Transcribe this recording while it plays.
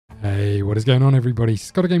Hey, what is going on, everybody?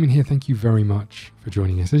 ScottDogGaming here. Thank you very much for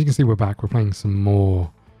joining us. As you can see, we're back. We're playing some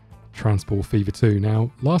more Transport Fever 2.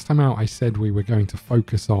 Now, last time out, I said we were going to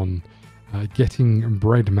focus on getting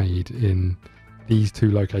bread made in these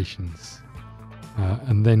two locations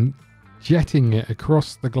and then jetting it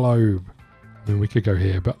across the globe. I mean, we could go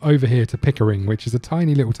here, but over here to Pickering, which is a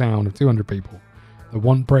tiny little town of 200 people that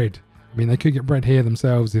want bread. I mean, they could get bread here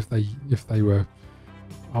themselves if they were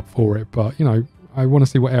up for it, but you know, I want to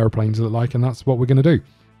see what aeroplanes look like, and that's what we're going to do.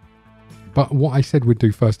 But what I said we'd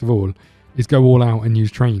do first of all is go all out and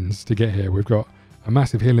use trains to get here. We've got a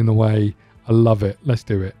massive hill in the way. I love it. Let's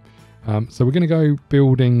do it. So we're going to go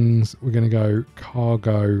buildings. We're going to go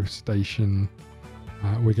cargo station.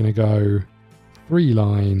 We're going to go 3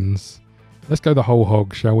 lines. Let's go the whole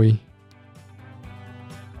hog, shall we?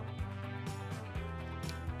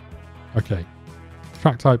 Okay.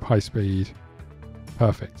 Track type, high speed.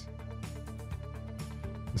 Perfect.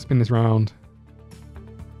 Let's spin this round.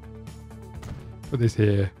 Put this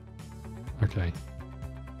here. Okay.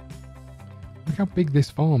 Look how big this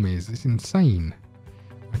farm is. It's insane.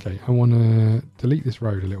 Okay, I want to delete this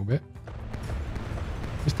road a little bit.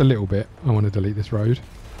 Just a little bit. I want to delete this road.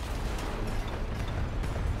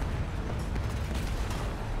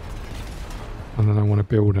 And then I want to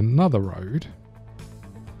build another road.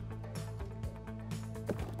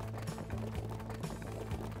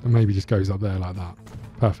 And maybe just goes up there like that.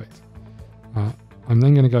 Perfect. I'm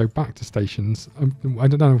then going to go back to stations. I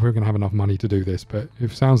don't know if we're going to have enough money to do this, but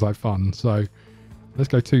it sounds like fun. So let's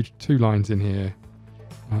go two lines in here.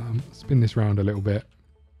 Spin this round a little bit.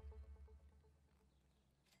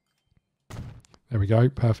 There we go.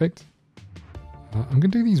 Perfect. I'm going to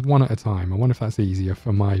do these one at a time. I wonder if that's easier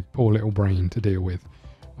for my poor little brain to deal with.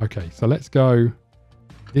 Okay, so let's go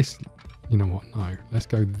this. You know what? No. Let's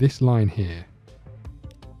go this line here.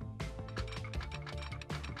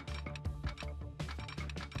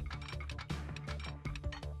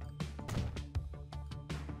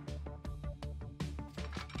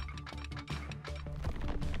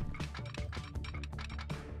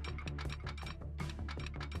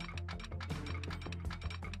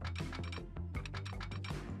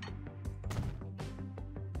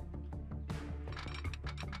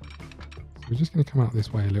 We're just going to come out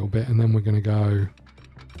this way a little bit, and then we're going to go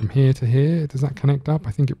from here to here. Does that connect up?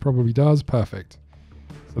 I think it probably does. Perfect.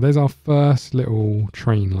 So there's our first little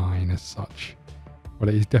train line as such. Well,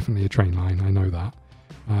 it is definitely a train line. I know that.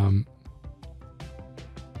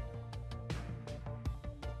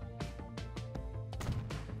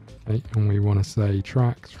 Okay, and we want to say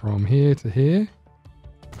tracks from here to here.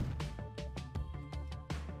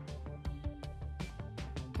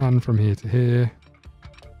 And from here to here.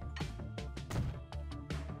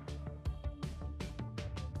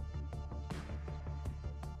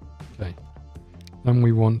 Then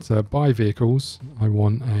we want to buy vehicles. I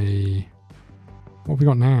want a... What have we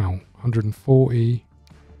got now? 140.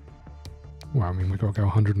 Well, I mean, we've got to go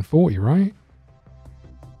 140, right?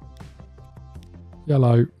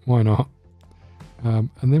 Yellow. Why not?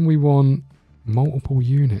 And then we want multiple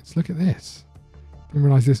units. Look at this. Didn't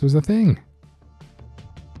realise this was a thing.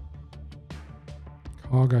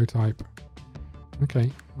 Cargo type.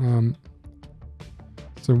 Okay.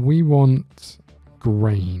 So we want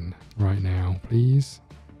grain right now, please.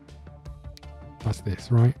 That's this,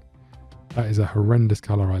 right? That is a horrendous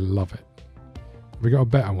colour. I love it. Have we got a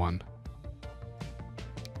better one?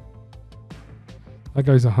 That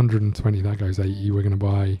goes 120. That goes 80. We're going to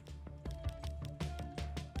buy...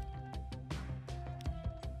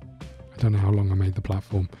 I don't know how long I made the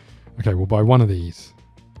platform. Okay, we'll buy one of these.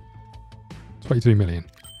 22 million.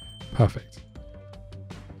 Perfect.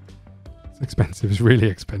 It's expensive. It's really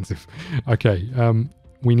expensive. Okay,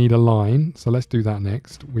 we need a line, so let's do that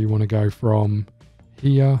next. We want to go from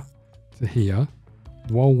here to here.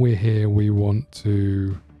 While we're here, we want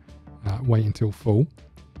to wait until full.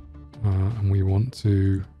 And we want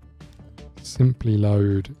to simply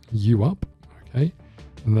load you up, okay?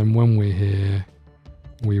 And then when we're here,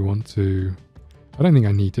 we want to... I don't think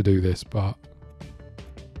I need to do this, but...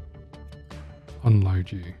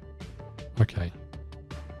 unload you. Okay.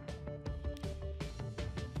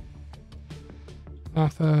 Oh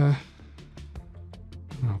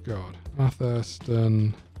god.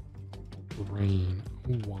 Atherstone Green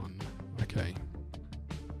 1. Okay.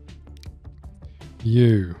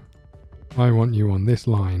 You. I want you on this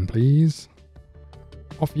line, please.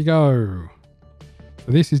 Off you go.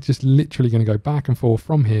 So this is just literally going to go back and forth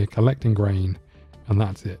from here, collecting grain, and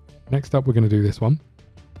that's it. Next up, we're going to do this one.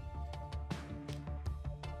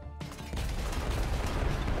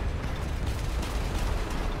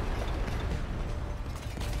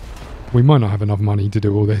 We might not have enough money to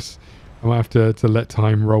do all this. I might have to let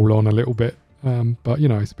time roll on a little bit. But, you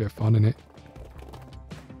know, it's a bit of fun, isn't it?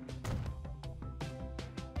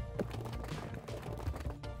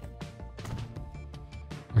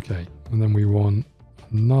 Okay, and then we want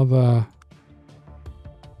another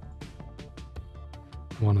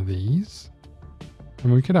one of these. I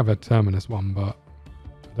mean, we could have a terminus one, but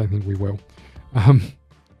I don't think we will. And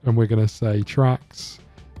we're going to say tracks,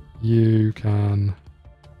 you can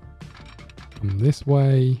come this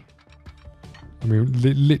way. I mean,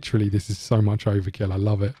 literally, this is so much overkill. I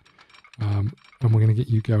love it. And we're going to get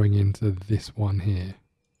you going into this one here.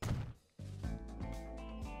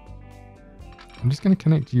 I'm just going to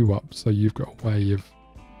connect you up so you've got a way of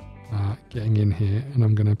getting in here. And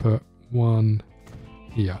I'm going to put one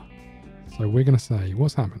here. So we're going to say,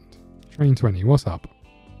 what's happened? Train 20, what's up?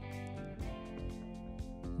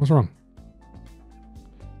 What's wrong?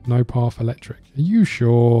 No path electric. Are you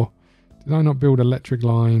sure? Did I not build electric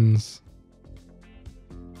lines?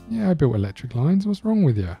 Yeah, I built electric lines. What's wrong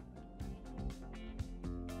with you?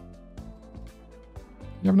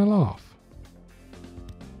 You having a laugh?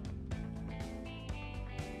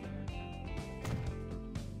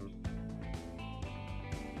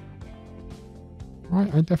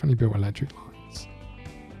 Right, I definitely built electric lines.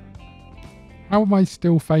 How am I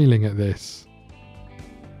still failing at this?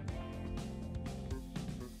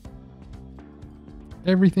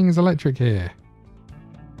 Everything is electric here.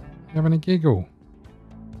 You having a giggle?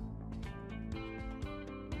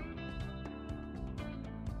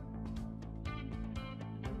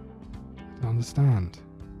 I don't understand.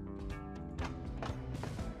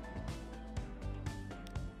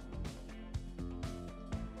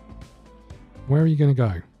 Where are you going to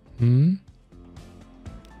go? Hmm?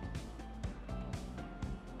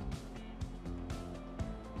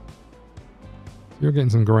 You're getting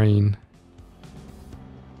some grain.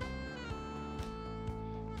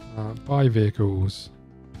 Buy vehicles.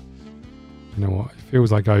 You know what? It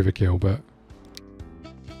feels like overkill, but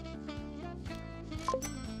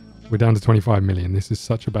we're down to 25 million. This is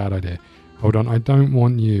such a bad idea. Hold on. I don't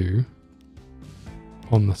want you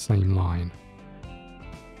on the same line.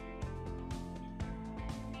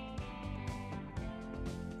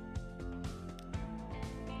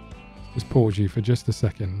 Just pause you for just a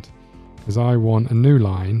second, because I want a new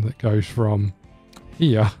line that goes from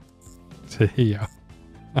here to here.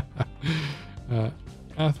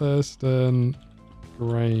 Atherstone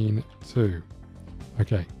Grain 2.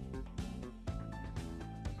 Okay.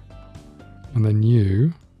 And then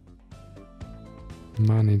you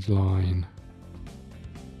manage line.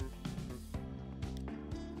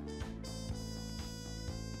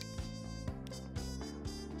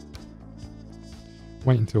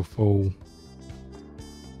 Wait until full.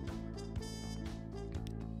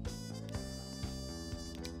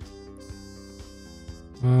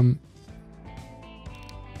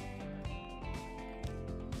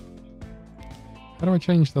 How do I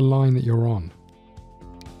change the line that you're on?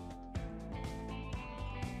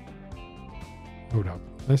 Hold up.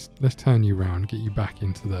 Let's turn you round, get you back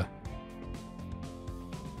into the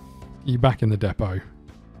in the depot. I'm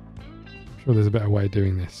sure there's a better way of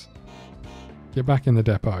doing this. Get back in the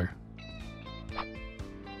depot.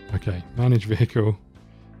 Okay, manage vehicle.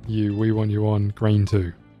 We want you on grain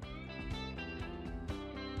 2.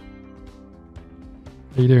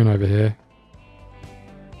 How you doing over here?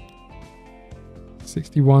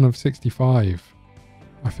 61 of 65.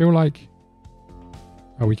 I feel like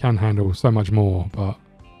we can handle so much more, but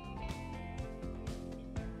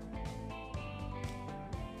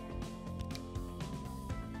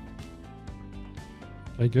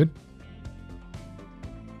okay, good.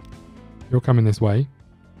 You're coming this way.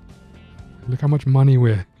 Look how much money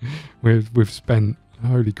we've spent.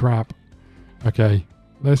 Holy crap. Okay,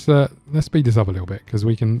 let's speed this up a little bit, because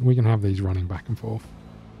we can have these running back and forth.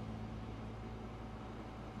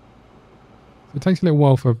 So it takes a little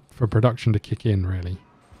while for production to kick in, really.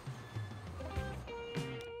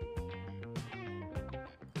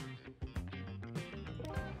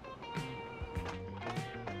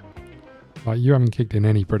 Like, you haven't kicked in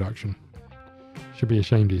any production. Should be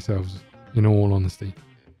ashamed of yourselves, in all honesty.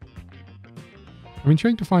 I'm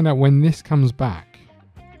intrigued to find out when this comes back.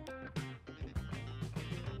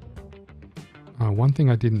 One thing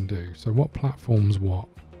I didn't do. So what platforms what?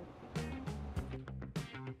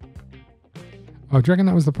 Oh, do you reckon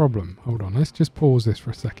that was the problem? Hold on, let's just pause this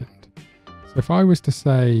for a second. So if I was to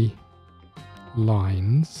say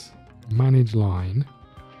lines, manage line,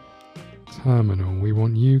 terminal, we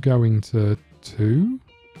want you going to 2?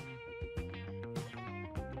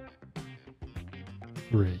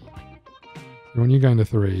 3. We want you going to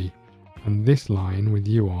 3, and this line with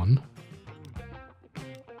you on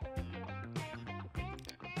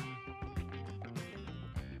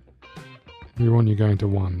You want you going to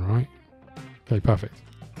 1, right? Okay, perfect.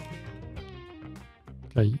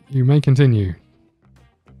 Okay, you may continue.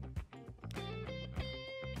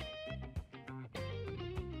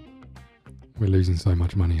 We're losing so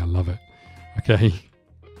much money. I love it. Okay.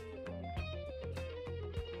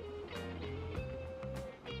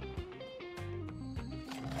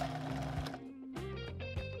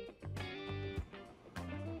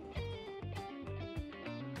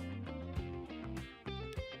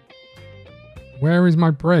 Where is my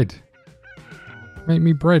bread? Make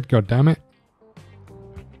me bread, goddammit.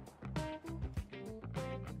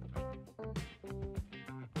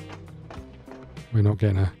 We're not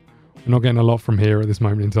getting a lot from here at this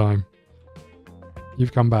moment in time.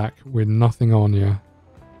 You've come back with nothing on you.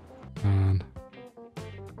 And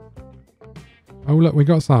oh look, we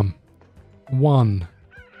got some. 1.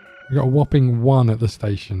 We got a whopping 1 at the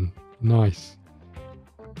station. Nice.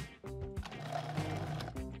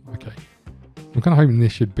 Okay. I'm kind of hoping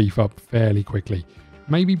this should beef up fairly quickly.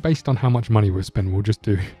 Maybe based on how much money we've spent, we'll just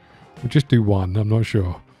do 1. I'm not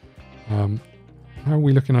sure. How are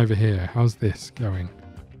we looking over here? How's this going?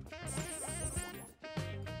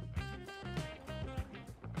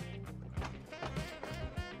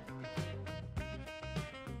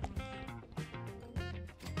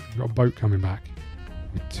 We've got a boat coming back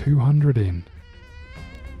with 200 in.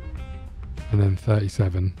 And then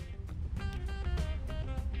 37.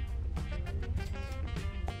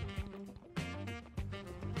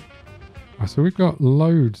 Oh, so we've got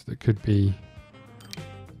loads that could be...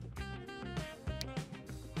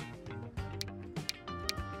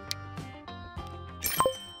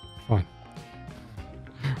 Fine.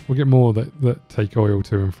 We'll get more that take oil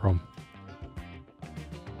to and from.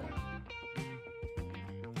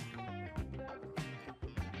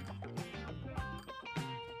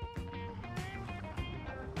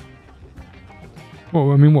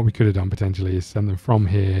 Well, I mean, what we could have done potentially is send them from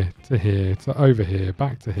here to over here,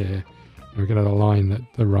 back to here. And we could have a line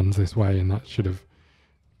that runs this way, and that should have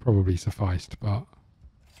probably sufficed, but...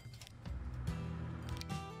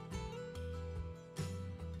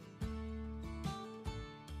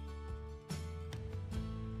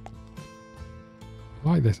 I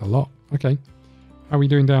like this a lot. Okay. How are we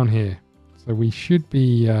doing down here? So we should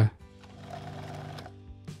be... no,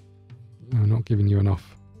 not giving you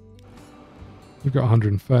enough. You've got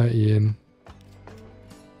 130 in.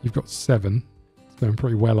 You've got 7. It's going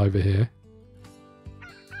pretty well over here.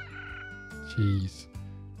 Jeez.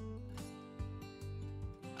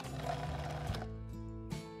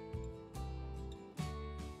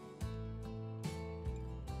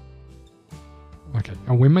 Okay,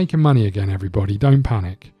 and we're making money again, everybody. Don't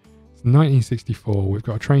panic. It's 1964. We've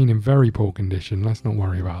got a train in very poor condition. Let's not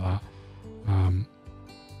worry about that.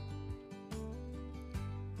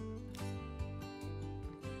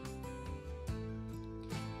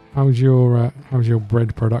 How's your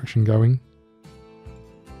bread production going?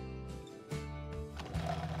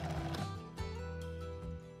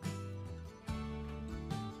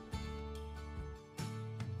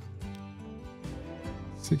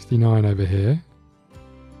 $69 over here.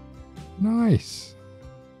 Nice.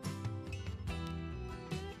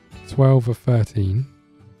 12 of 13.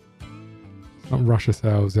 It's not rush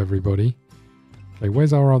ourselves, everybody. Okay,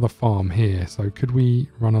 where's our other farm here? So could we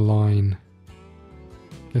run a line?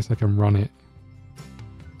 Guess I can run it.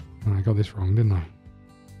 Oh, I got this wrong, didn't I?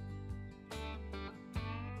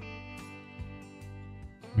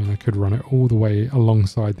 I mean, I could run it all the way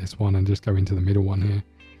alongside this one and just go into the middle one here.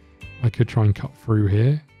 I could try and cut through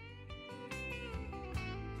here.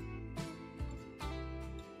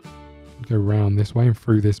 Go round this way and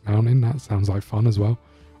through this mountain. That sounds like fun as well.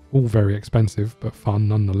 All very expensive, but fun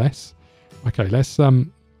nonetheless. Okay, let's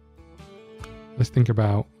think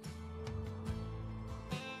about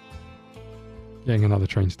getting another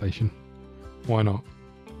train station. Why not?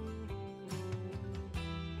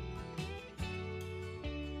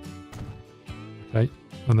 Okay,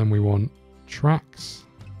 and then we want tracks.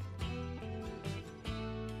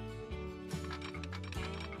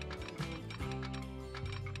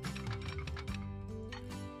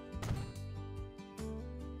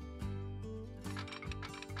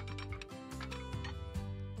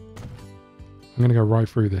 I'm going to go right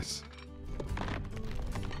through this.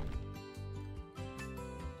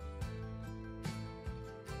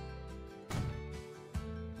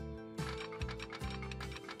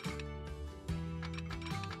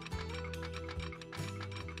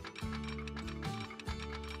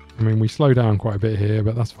 I mean, we slow down quite a bit here,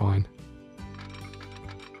 but that's fine.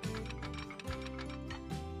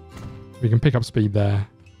 We can pick up speed there.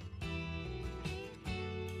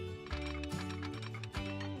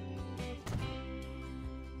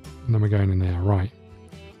 And then we're going in there. Right.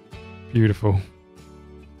 Beautiful.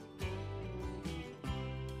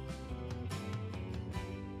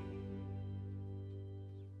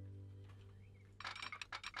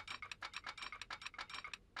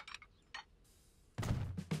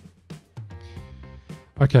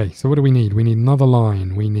 Okay, so what do we need? We need another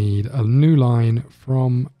line. We need a new line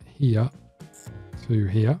from here to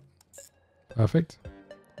here. Perfect.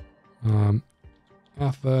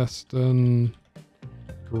 Atherstone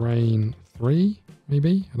grain 3,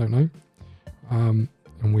 maybe? I don't know. And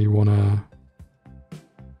we want to...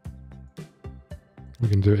 We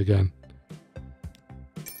can do it again.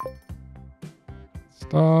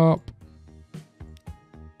 Stop.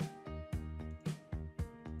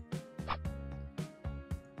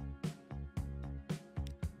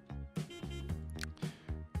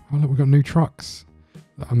 Oh, look, we've got new trucks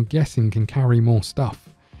that I'm guessing can carry more stuff.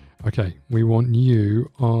 Okay, we want you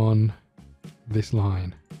on this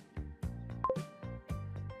line.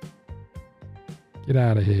 Get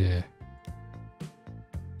out of here.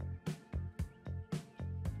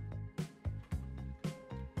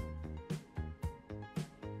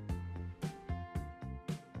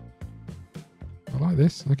 I like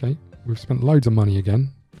this. Okay, we've spent loads of money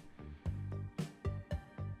again.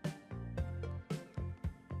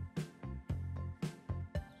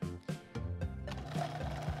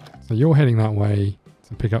 So you're heading that way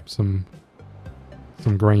to pick up some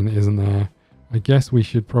grain that isn't there. I guess we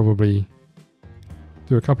should probably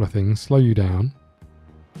do a couple of things. Slow you down.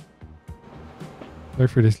 Go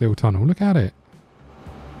through this little tunnel. Look at it.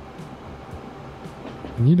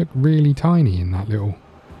 And you look really tiny in that little...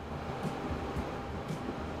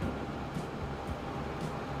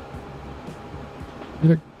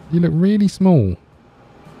 You look really small.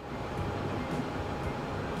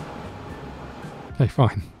 Okay,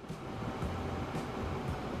 fine.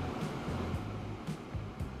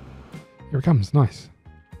 Here it comes. Nice.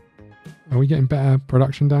 Are we getting better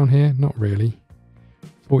production down here? Not really.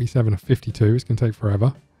 47 of 52. It's going to take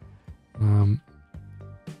forever.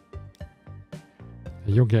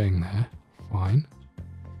 You're getting there. Fine.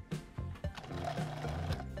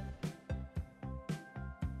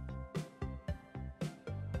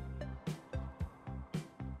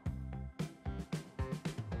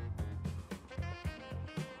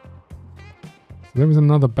 So there was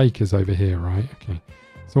another baker's over here, right? Okay.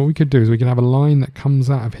 So what we could do is we could have a line that comes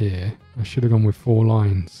out of here. I should have gone with 4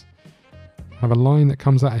 lines. Have a line that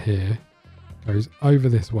comes out of here, goes over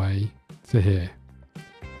this way to here.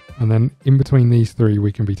 And then in between these 3,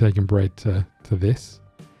 we can be taking bread to this.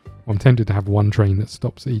 I'm tempted to have one train that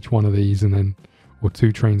stops at each one of these, and then, or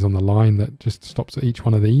 2 trains on the line that just stops at each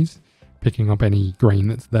one of these, picking up any grain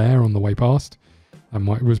that's there on the way past.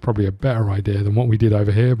 That was probably a better idea than what we did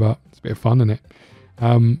over here, but it's a bit of fun, isn't it?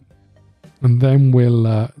 And then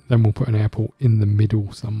we'll put an airport in the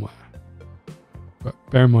middle somewhere. But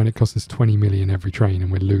bear in mind it costs us 20 million every train,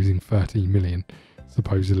 and we're losing 13 million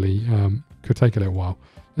supposedly. Could take a little while.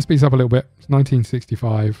 Let's speed this up a little bit. It's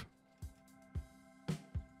 1965.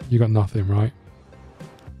 You got nothing, right?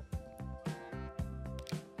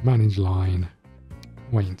 Manage line.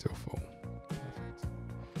 Wait until full.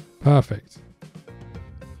 Perfect.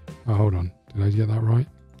 Oh, hold on. Did I get that right?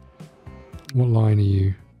 What line are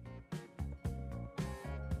you?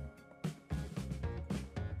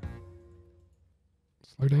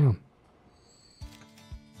 Slow down.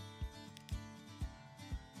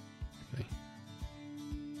 Okay.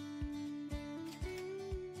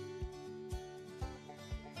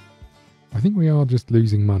 I think we are just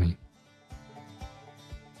losing money.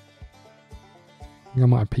 I think I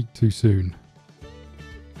might have peaked too soon.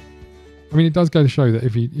 I mean, it does go to show that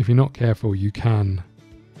if you're not careful, you can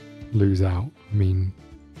lose out. I mean,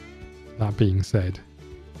 that being said,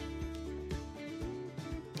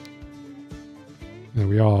 you know,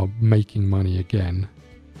 we are making money again,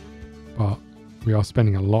 but we are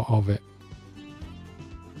spending a lot of it.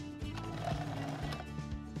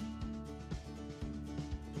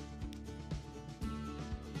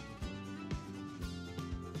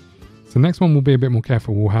 So next one we'll be a bit more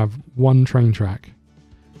careful. We'll have one train track,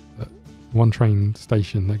 one train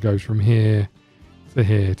station that goes from here to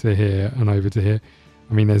here to here and over to here.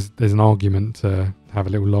 I mean, there's an argument to have a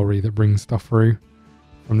little lorry that brings stuff through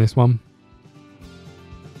from this one.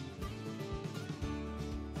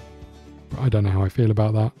 But I don't know how I feel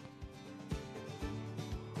about that.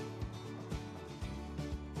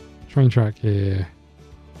 Train track here.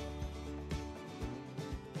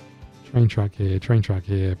 Train track here, train track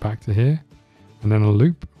here, back to here. And then a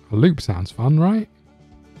loop. A loop sounds fun, right?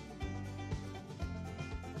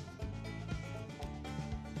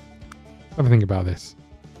 Have a think about this.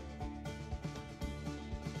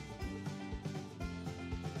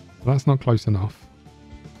 So that's not close enough.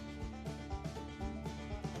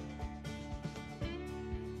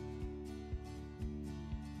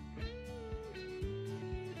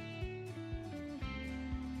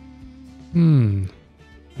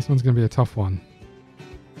 This one's going to be a tough one.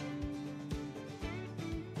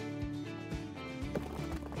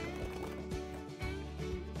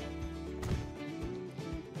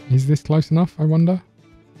 Is this close enough, I wonder?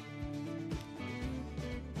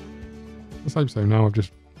 Let's hope so. Now I've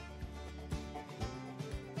just...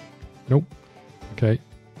 Nope. Okay.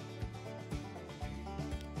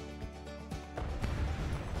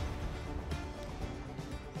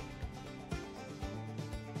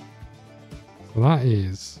 So that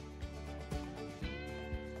is...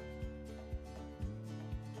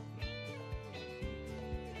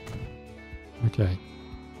 Okay.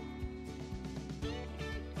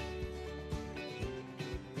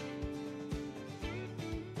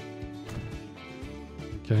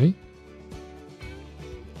 Okay.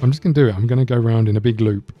 I'm just going to do it. I'm going to go around in a big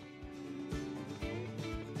loop.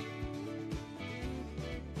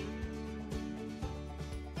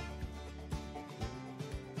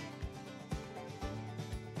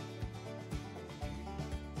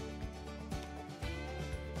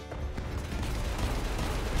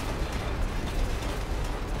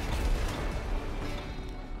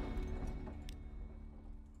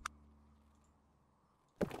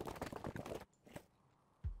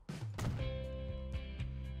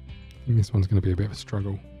 I think this one's going to be a bit of a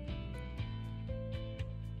struggle.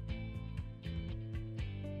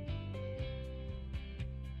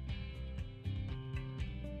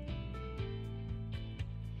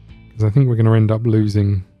 Because I think we're going to end up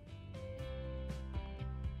losing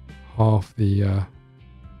half the...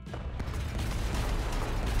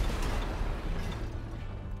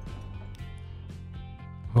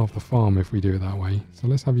 half the farm if we do it that way. So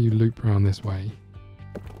let's have you loop around this way.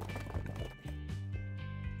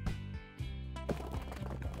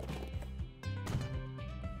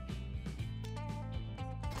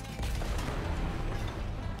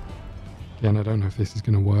 Again, I don't know if this is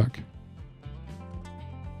going to work.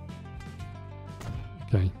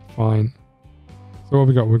 Okay, fine. So what have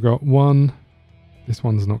we got? We've got one. This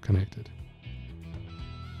one's not connected.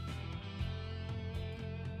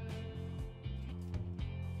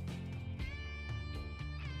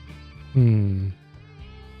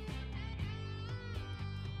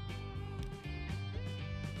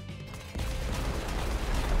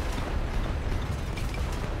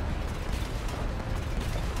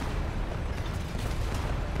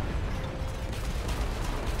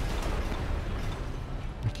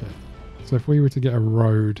 So if we were to get a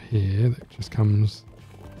road here that just comes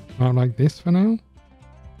out like this for now.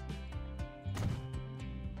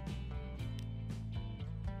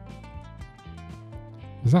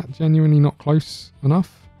 Is that genuinely not close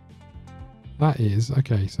enough? That is.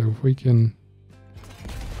 Okay, so if we can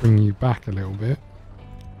bring you back a little bit.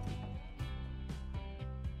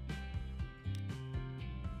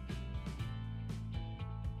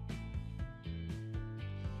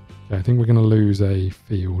 Okay, I think we're going to lose a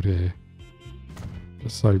field here.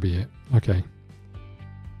 But so be it. Okay.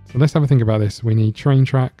 So let's have a think about this. We need train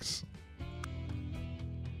tracks.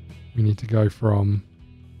 We need to go from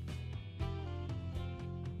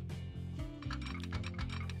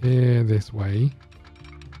here this way.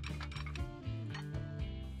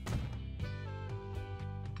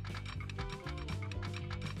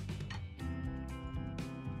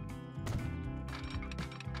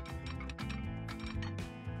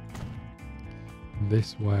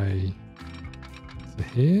 This way to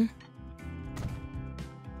here.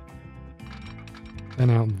 Then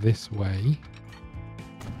out this way.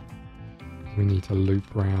 We need to loop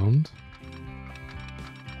round.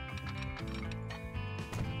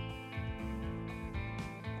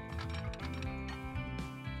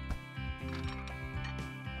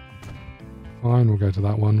 Fine, we'll go to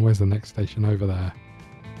that one. Where's the next station? Over there.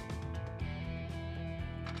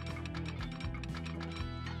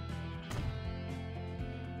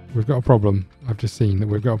 We've got a problem. I've just seen that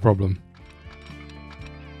we've got a problem.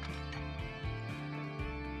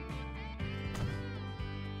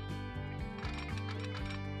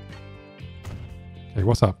 Okay,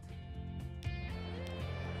 what's up?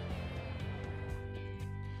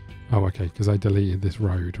 Oh, okay, because I deleted this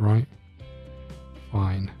road, right?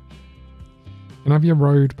 Fine. Can I have your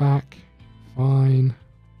road back? Fine.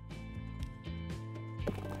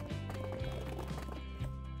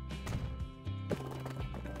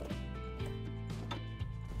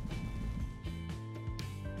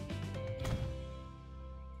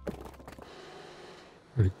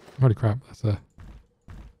 Holy crap, that's a...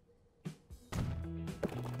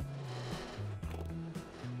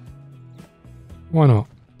 Why not?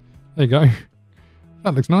 There you go.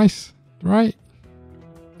 That looks nice, right?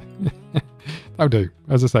 That'll do.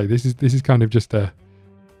 As I say, this is kind of just a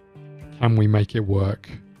can we make it work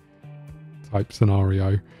type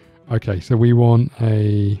scenario. Okay, so we want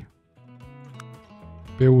a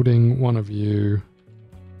building, one of you.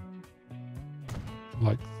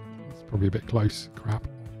 Like, it's probably a bit close. Crap.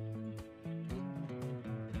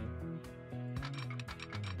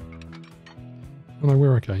 Oh no,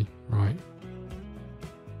 we're okay. Right.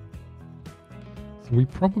 So we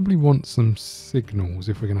probably want some signals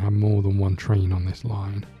if we're going to have more than one train on this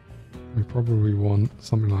line. We probably want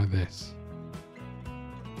something like this.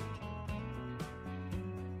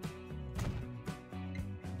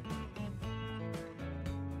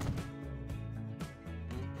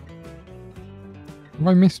 Have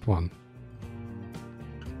I missed one?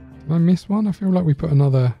 Did I miss one? I feel like we put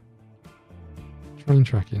another train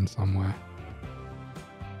track in somewhere.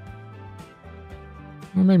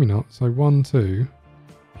 No, maybe not. So 1, 2.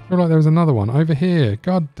 I feel like there was another one over here.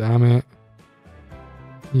 God damn it.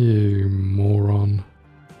 You moron.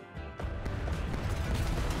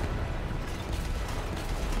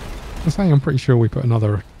 I say I'm pretty sure we put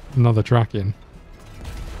another track in.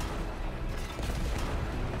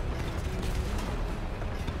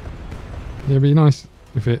 Yeah, it'd be nice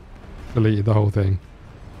if it deleted the whole thing.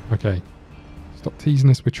 Okay. Stop teasing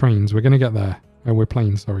us with trains. We're going to get there. Oh, we're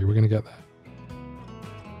planes, sorry. We're going to get there.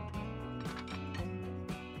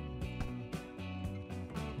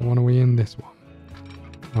 What are we in this one?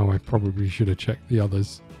 Oh, I probably should have checked the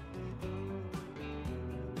others.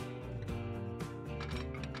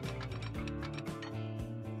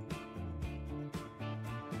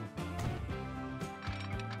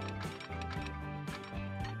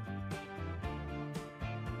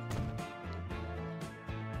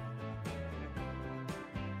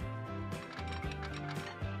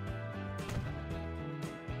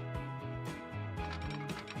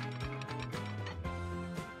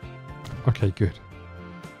 Okay, good.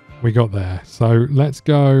 We got there. So let's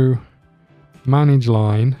go manage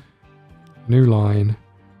line, new line,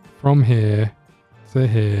 from here to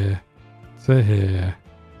here to here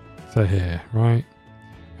to here, right?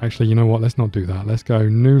 Actually, you know what? Let's not do that. Let's go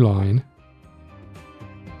new line.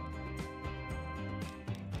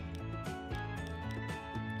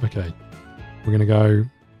 Okay, we're going to go,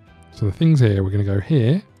 so the things here, we're going to go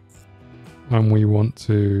here, and we want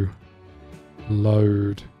to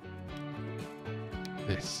load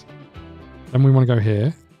this. Then we want to go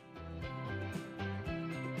here,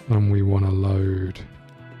 and we want to load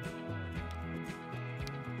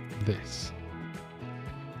this.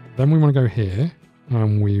 Then we want to go here,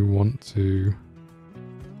 and we want to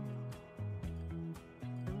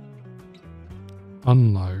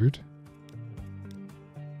unload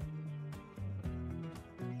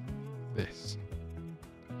this.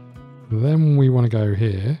 Then we want to go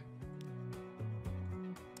here,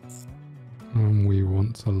 and we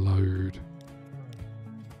want to load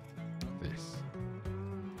this.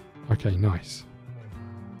 Okay, nice.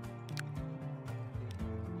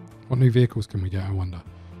 What new vehicles can we get, I wonder?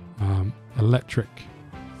 Electric.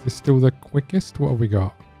 Is this still the quickest? What have we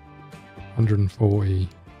got? 140.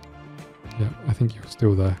 Yeah, I think you're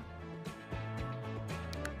still there.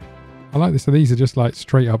 I like this. So these are just like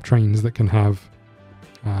straight up trains that can have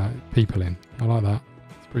people in. I like that.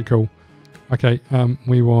 It's pretty cool. Okay,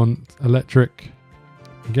 we want electric.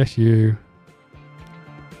 I guess you.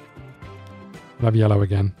 We'll have yellow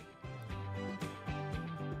again.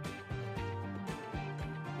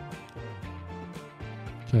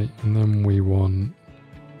 Okay, and then we want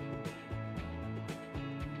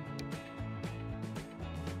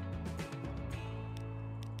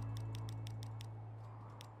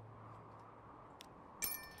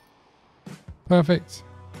perfect.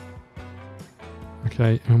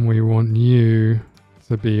 Okay, and we want you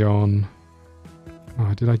to be on.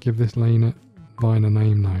 Oh, did I give this line a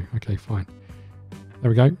name? No. Okay, fine. There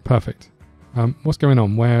we go. Perfect. What's going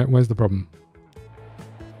on? Where's the problem?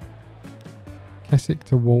 Keswick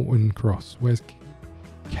to Walton Cross. Where's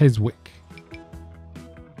Keswick?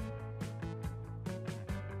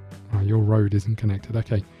 Oh, your road isn't connected.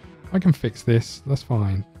 Okay, I can fix this. That's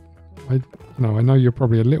fine. I know you're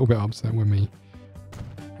probably a little bit upset with me.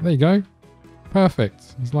 There you go.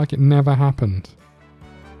 Perfect. It's like it never happened.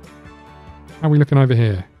 How are we looking over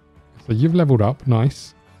here? So you've leveled up.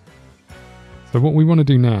 Nice. So what we want to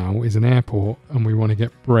do now is an airport, and we want to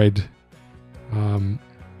get bread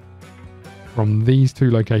from these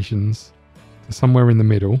two locations to somewhere in the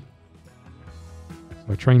middle.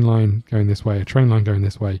 So a train line going this way, a train line going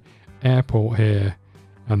this way, airport here,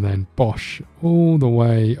 and then Bosch all the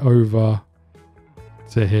way over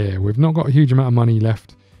to hear. We've not got a huge amount of money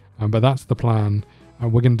left, but that's the plan.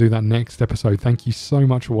 We're going to do that next episode. Thank you so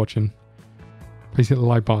much for watching. Please hit the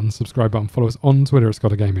like button, subscribe button, follow us on Twitter at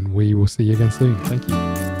ScottDogGaming. We will see you again soon. Thank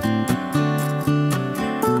you.